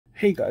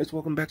Hey guys,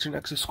 welcome back to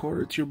Nexus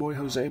Corps. It's your boy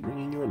Jose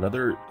bringing you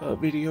another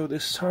video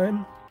this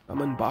time. I'm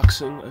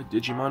unboxing a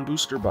Digimon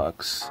booster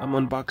box. I'm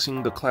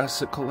unboxing the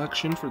classic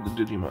collection for the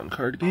Digimon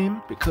card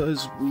game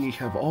because we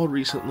have all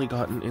recently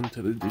gotten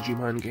into the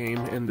Digimon game,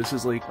 and this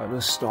is like a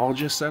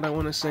nostalgia set, I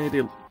want to say.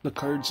 The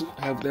cards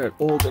have that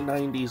old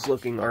 90s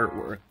looking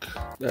artwork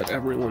that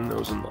everyone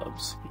knows and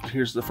loves.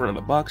 Here's the front of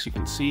the box. You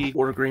can see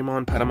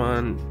Wargreymon,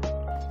 Patamon,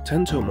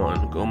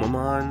 Tentomon,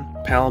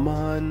 Gomamon,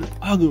 Palmon,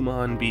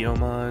 Agumon,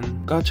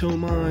 Biomon,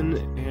 Gatomon,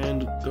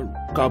 and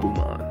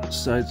Gabumon.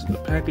 Sides of the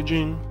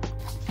packaging.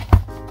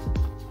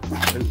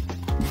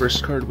 And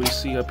first card we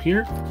see up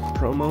here,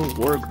 Promo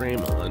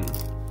Wargreymon.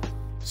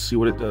 See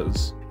what it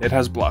does. It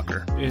has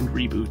blocker and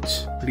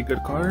reboot. Pretty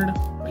good card,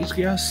 I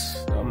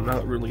guess. I'm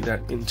not really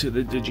that into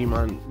the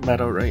Digimon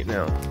meta right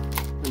now.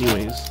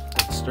 Anyways,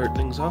 let's start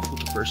things off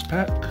with the first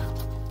pack.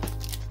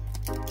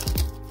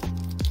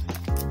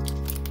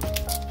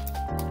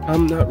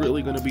 I'm not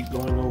really going to be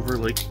going over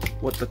like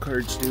what the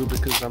cards do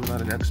because I'm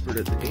not an expert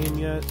at the game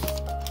yet.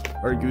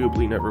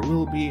 Arguably never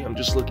will be. I'm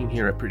just looking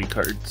here at pretty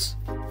cards.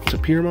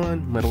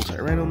 Tapirmon, Metal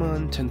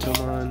Tyrannomon,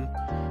 Tentomon,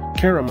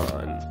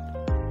 Karamon,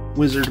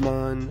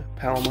 Wizardmon,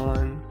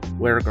 Palmon,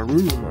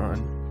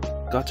 Wergarurumon,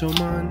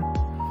 Gatomon,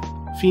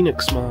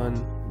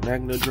 Phoenixmon,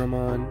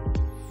 Magnadramon,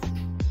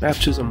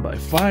 Baptism by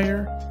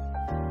Fire,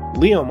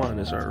 Leomon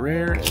is our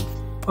rare, and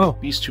oh,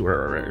 these two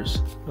are our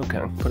rares. Okay,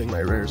 I'm putting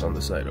my rares on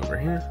the side over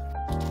here.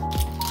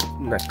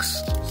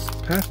 Next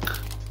pack,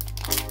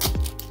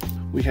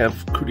 we have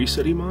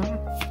Kuriserimon,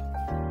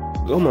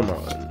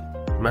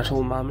 Gomamon,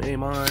 Metal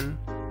Mamemon,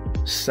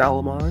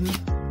 Salamon,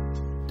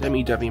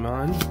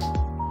 Devimon,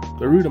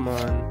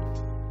 Garudamon,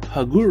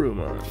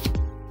 Hagurumon,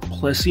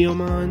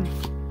 Plesiomon,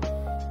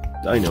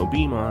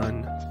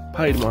 Dinobimon,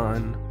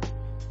 Piedmon,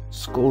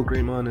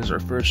 Skullgreymon is our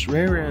first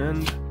rare,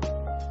 and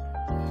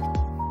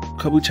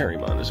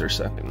Kabuterimon is our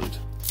second.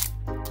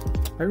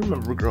 I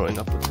remember growing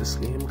up with this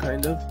game,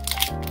 kind of.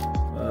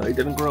 I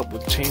didn't grow up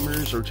with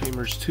Tamers or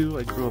Tamers 2,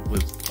 I grew up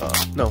with,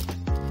 no.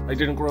 I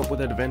didn't grow up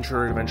with Adventure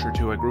or Adventure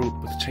 2, I grew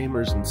up with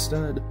Tamers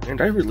instead, and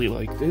I really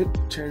liked it.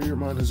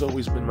 Terriermon has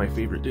always been my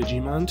favorite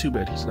Digimon, too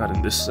bad he's not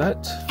in this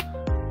set.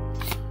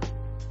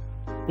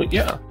 But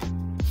yeah,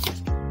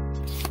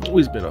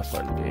 always been a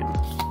fun game.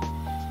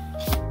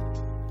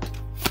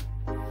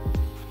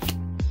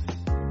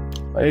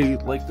 I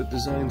like the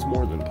designs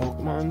more than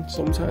Pokemon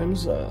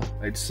sometimes.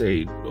 I'd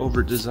say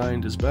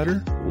over-designed is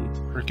better.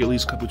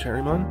 Hercules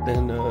Kabuterimon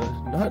than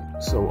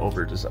not so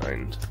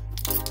over-designed.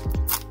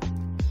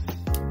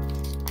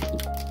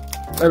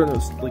 I don't know,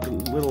 it's like a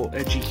little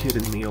edgy kid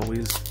in me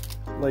always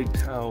liked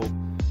how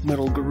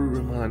Metal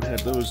Garurumon had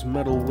those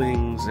metal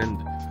wings and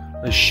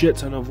a shit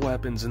ton of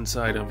weapons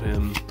inside of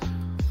him.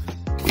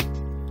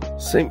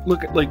 Same,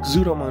 look at like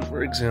Zudomon,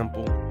 for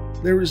example.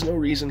 There is no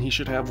reason he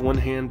should have one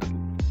hand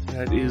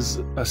that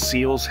is a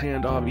seal's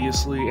hand,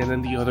 obviously, and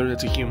then the other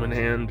that's a human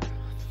hand.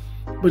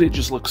 But it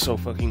just looks so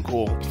fucking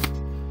cool.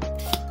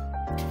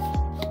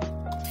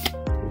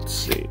 Let's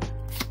see.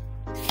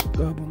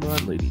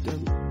 Gabumon, Lady Dev.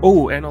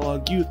 Oh,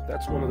 Analog Youth.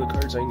 That's one of the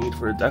cards I need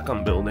for a deck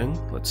I'm building.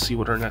 Let's see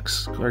what our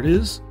next card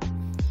is.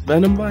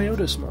 Venom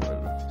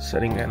Biotismon.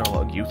 Setting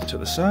Analog Youth to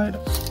the side.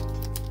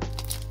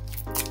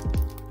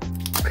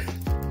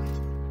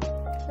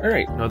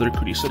 Alright, another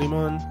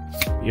Kuriserimon.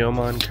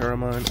 Biomon,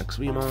 Karamon,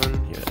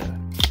 XVmon. Yeah.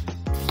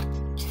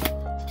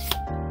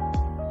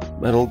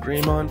 Metal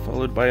Greymon,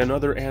 followed by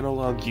another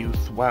Analog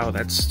Youth. Wow,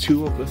 that's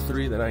 2 of the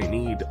 3 that I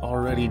need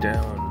already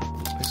down.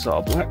 I saw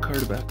a black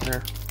card back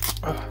there.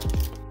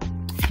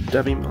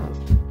 Devimon,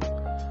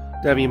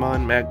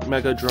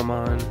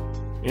 Megadramon,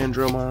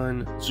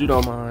 Andromon,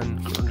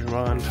 Zudomon,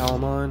 Gordramon,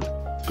 Palmon,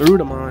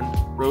 Garudamon,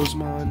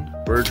 Rosemon,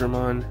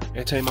 Birdramon,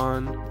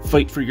 Etemon.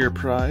 Fight for your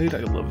pride. I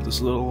love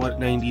this little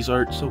 90s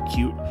art, so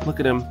cute. Look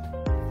at him.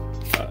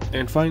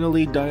 And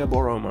finally,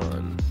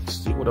 Diaboromon. Let's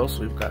see what else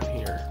we've got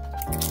here.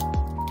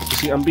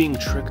 See, I'm being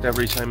tricked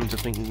every time into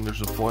thinking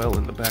there's a foil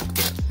in the back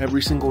there.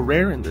 Every single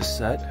rare in this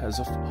set has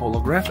a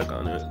holographic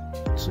on it.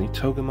 See,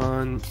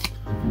 Togemon,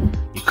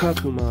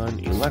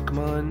 Ikakumon,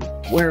 Elecmon,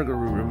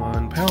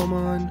 Wergarurumon,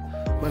 Palmon,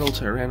 Metal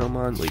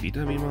Tyrannomon, Lady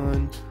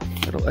Devimon,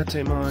 Metal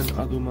Etemon,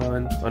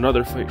 Agumon,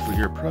 another Fight for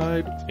Your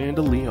Pride, and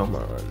a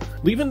Leomon.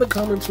 Leave in the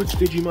comments which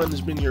Digimon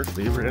has been your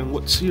favorite and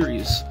what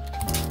series.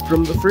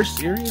 From the first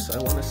series, I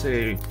want to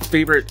say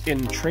favorite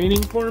in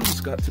training form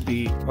has got to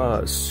be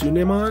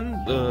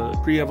Sunemon, the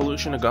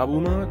pre-evolution of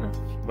Gabumon.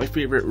 My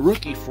favorite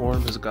rookie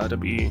form has got to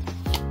be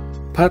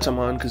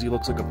Patamon, because he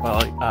looks like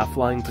a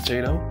flying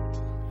potato.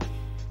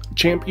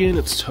 Champion,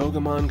 it's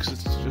Togemon, because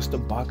it's just a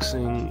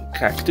boxing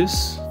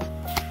cactus.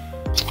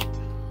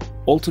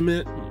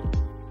 Ultimate,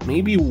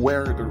 maybe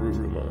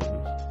Wergarurumon.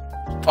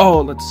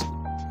 Oh,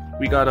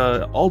 we got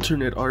a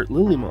alternate art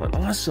Lilymon,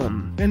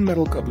 awesome, and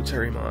Metal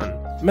Kabuterimon.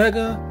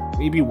 Mega,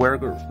 maybe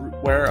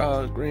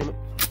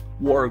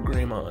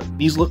Wargreymon.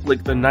 These look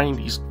like the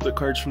 90s, the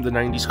cards from the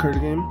 90s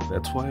card game.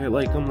 That's why I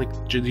like them, like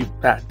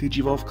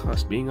Digivolve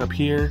cost being up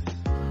here,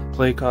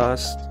 play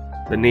cost,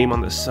 the name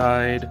on the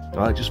side.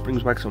 It just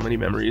brings back so many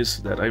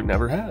memories that I've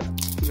never had.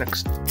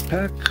 Next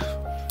pack.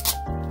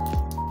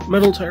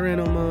 Metal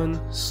Tyrannomon,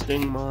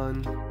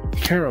 Stingmon,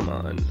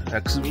 Caramon,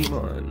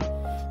 XVmon,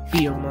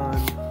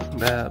 Biomon,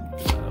 Bab.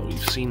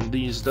 We've seen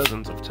these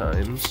dozens of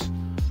times.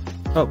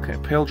 Okay,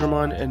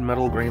 Paildramon and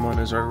Metal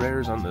Greymon is our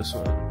rares on this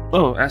one.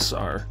 Oh,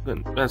 SR.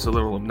 That's a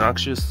little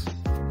obnoxious,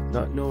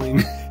 not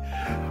knowing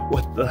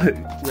what the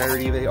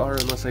rarity they are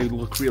unless I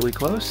look really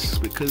close,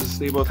 because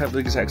they both have the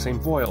exact same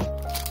foil.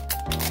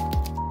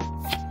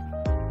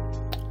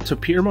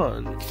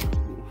 Tapirmon.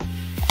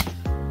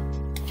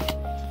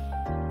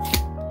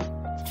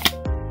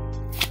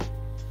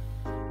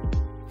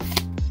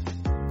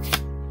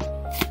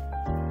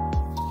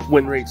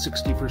 Win rate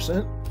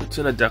 60%. It's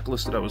in a deck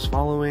list that I was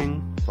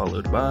following,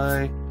 followed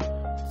by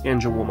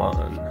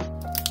Angelomon.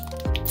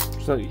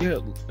 So yeah,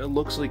 it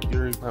looks like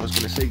I was going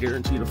to say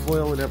guaranteed a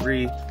foil in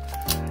every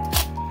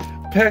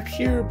pack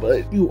here,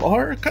 but you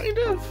are, kind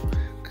of,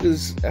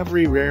 because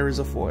every rare is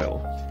a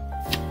foil.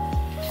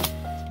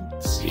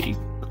 Let's see.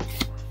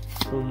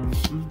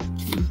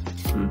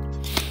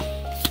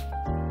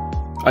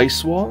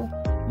 Ice Wall,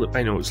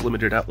 I know it's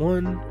limited at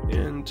 1,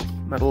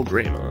 and Metal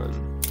Greymon.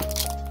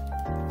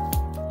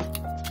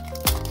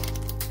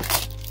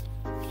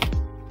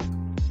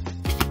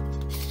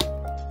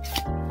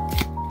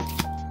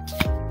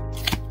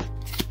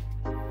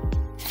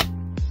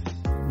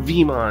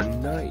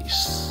 Vmon,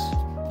 nice.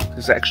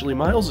 This is actually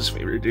Miles'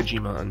 favorite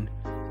Digimon,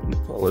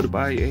 followed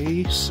by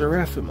a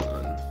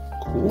Seraphimon.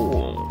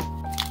 Cool.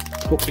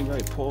 Hoping I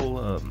pull,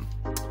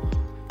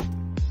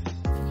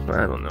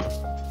 I don't know.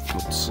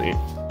 Let's see.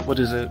 What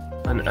is it?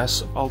 An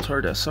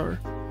Altered SR?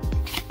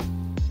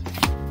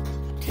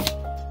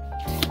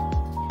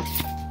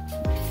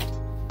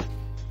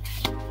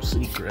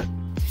 Secret.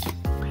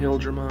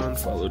 Paildramon,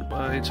 followed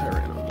by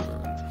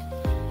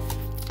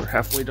Tyrannomon. We're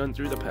halfway done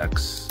through the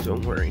packs,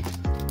 don't worry.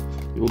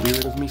 You will be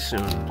rid of me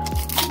soon.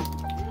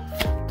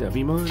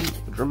 Devimon,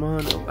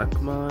 Dramon,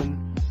 Elecmon,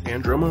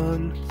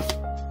 Andromon,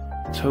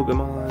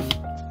 Togemon,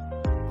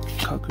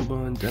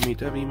 Kakumon,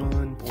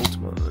 Devimon,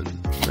 Boltmon,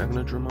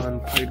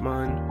 Magnadramon,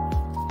 Piedmon.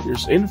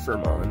 Here's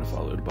Infirmon,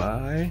 followed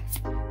by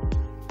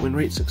win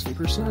rate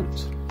 60%.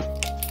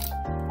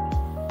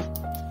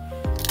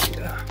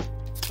 Yeah,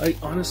 I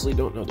honestly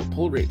don't know the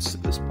pull rates to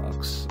this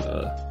box.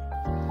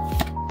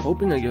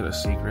 Hoping I get a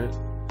secret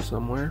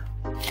somewhere.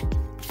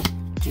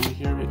 Can you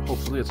hear me?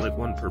 Hopefully it's like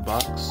 1 per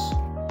box.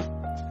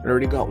 I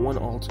already got 1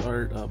 alt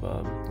art of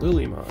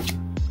Lilymon,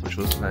 which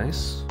was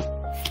nice.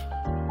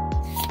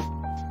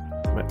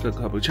 Mecha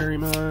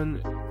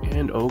Kabuterimon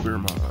and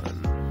Ogremon.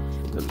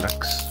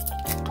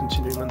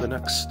 Continuing on the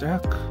next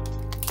stack.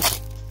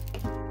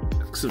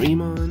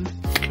 XVmon,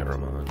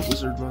 Caramon,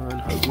 Wizardmon,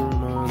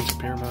 Hagurumon,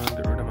 Tapirmon,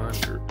 Garudamon,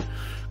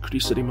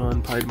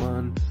 Crudicitymon,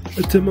 Piedmon,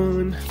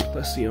 Itimon,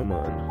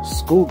 Plesiomon,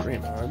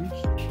 Skullgreymon.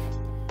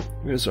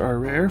 Here's our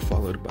rare,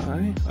 followed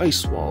by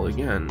Ice Wall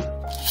again.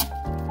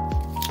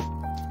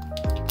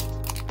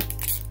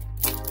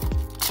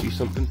 See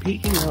something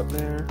peeking out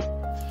there.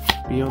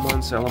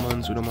 Biomon,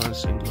 Salamon, Zudomon,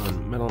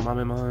 Stingmon, Metal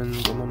Mamemon,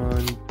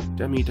 Gomamon,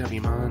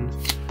 Devimon,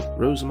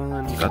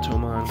 Rosemon,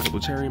 Gatomon,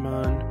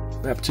 Kabuterimon,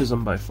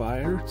 Baptism by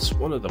Fire. It's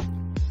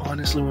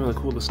honestly one of the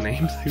coolest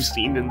names I've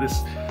seen in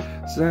this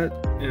set.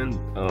 And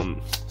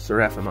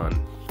Seraphimon.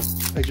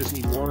 I just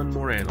need 1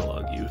 more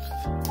analog youth.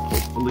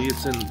 Hopefully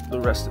it's in the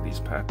rest of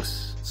these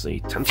packs. Say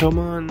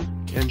Tentomon,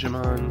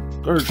 Angemon,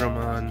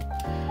 Gardramon,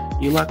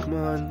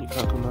 Elecmon,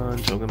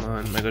 Ikakumon,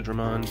 Togemon,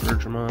 Megadramon,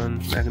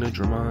 Birdramon,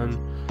 Magnadramon,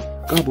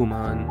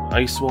 Gabumon,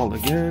 Ice Wall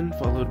again,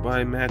 followed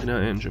by Magna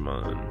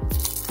Angemon.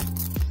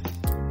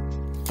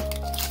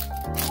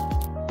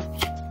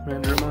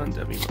 Mandramon,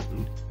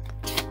 Devimon.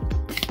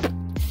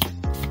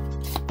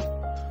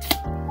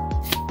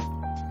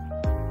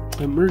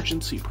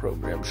 Emergency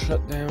Program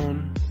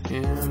Shutdown,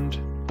 and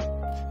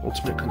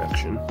Ultimate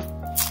Connection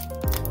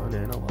on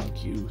Analog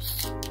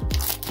Youth.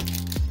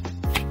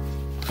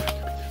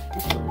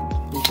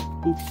 Boop,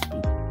 boop,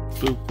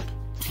 boop,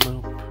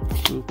 boop,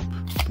 boop,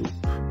 boop,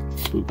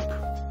 boop.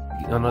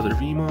 Another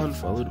Vmon,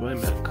 followed by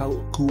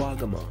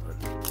Kuwagamon.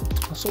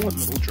 Also one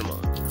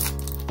Meldramon.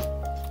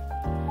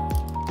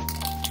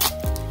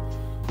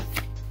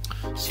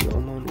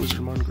 Sealmon,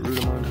 Wizardmon,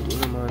 Garudamon,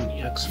 Hagurumon,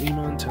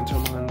 XVmon,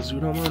 Tentomon,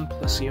 Zudomon,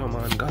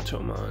 Plesiomon,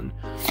 Gatomon,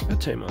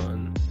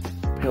 Etemon.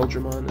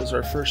 Paildramon is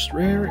our first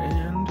rare,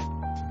 and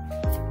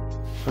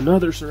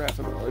another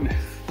Seraphimon.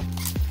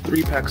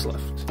 3 packs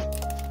left.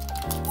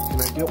 Can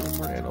I get 1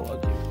 more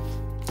analog here?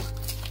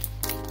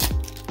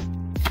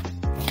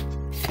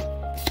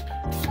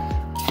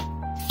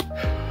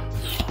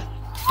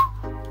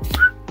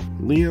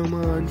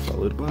 Leomon,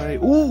 followed by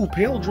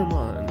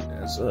Paildramon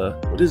as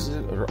what is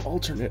it? Or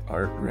alternate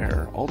art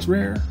rare. Alt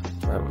rare?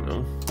 I don't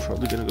know.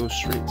 Probably gonna go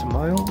straight to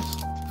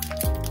Miles.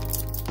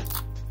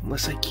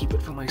 Unless I keep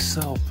it for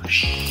myself.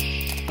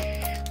 Shh.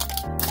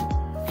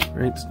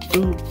 Right,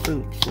 boom,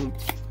 boom, boom.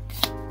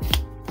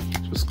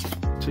 Just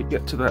to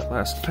get to that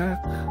last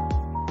pack.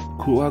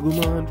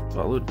 Kulagumon,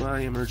 followed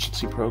by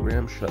Emergency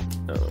Program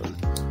Shutdown.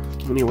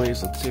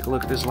 Anyways, let's take a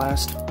look at this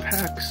last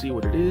pack, see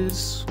what it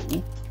is.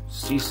 Ooh,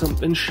 see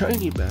something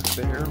shiny back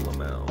there,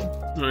 Lamel.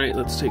 Alright,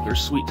 let's take our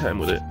sweet time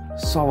with it.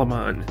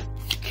 Solomon,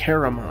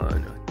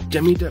 Karamon,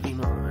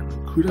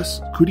 Devimon,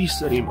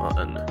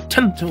 Kudiserimon,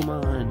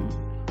 Tentomon.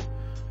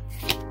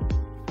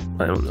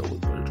 I don't know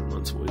what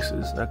Birdramon's voice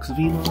is.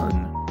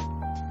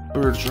 Xvmon,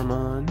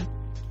 Birdramon,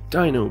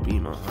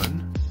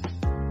 Dinobemon.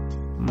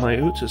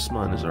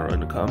 Myotismon is our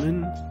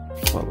uncommon,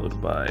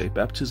 followed by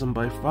Baptism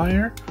by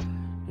Fire,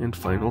 and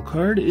final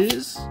card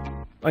is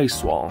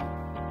Ice Wall.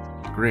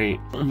 Great.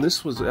 And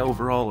this was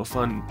overall a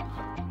fun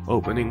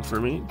opening for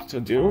me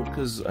to do,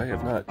 because I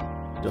have not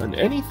done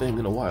anything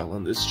in a while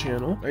on this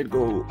channel. I'd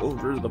go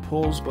over the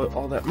polls, but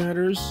all that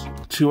matters,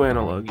 2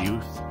 Analog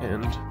Youth,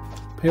 and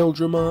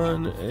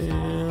Paildramon,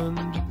 and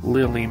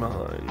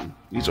Lilymon.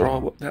 These are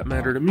all that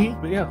matter to me,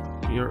 but yeah,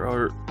 here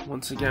are,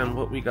 once again,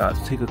 what we got.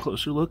 Take a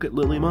closer look at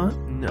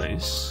Lilymon.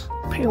 Nice.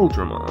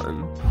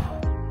 Paildramon.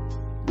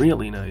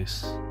 Really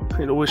nice.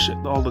 Kinda wish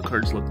all the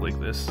cards looked like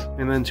this.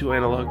 And then 2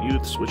 Analog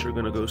Youths, which are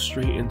gonna go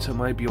straight into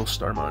my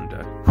Beelstarmon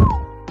deck.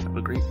 Have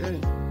a great day.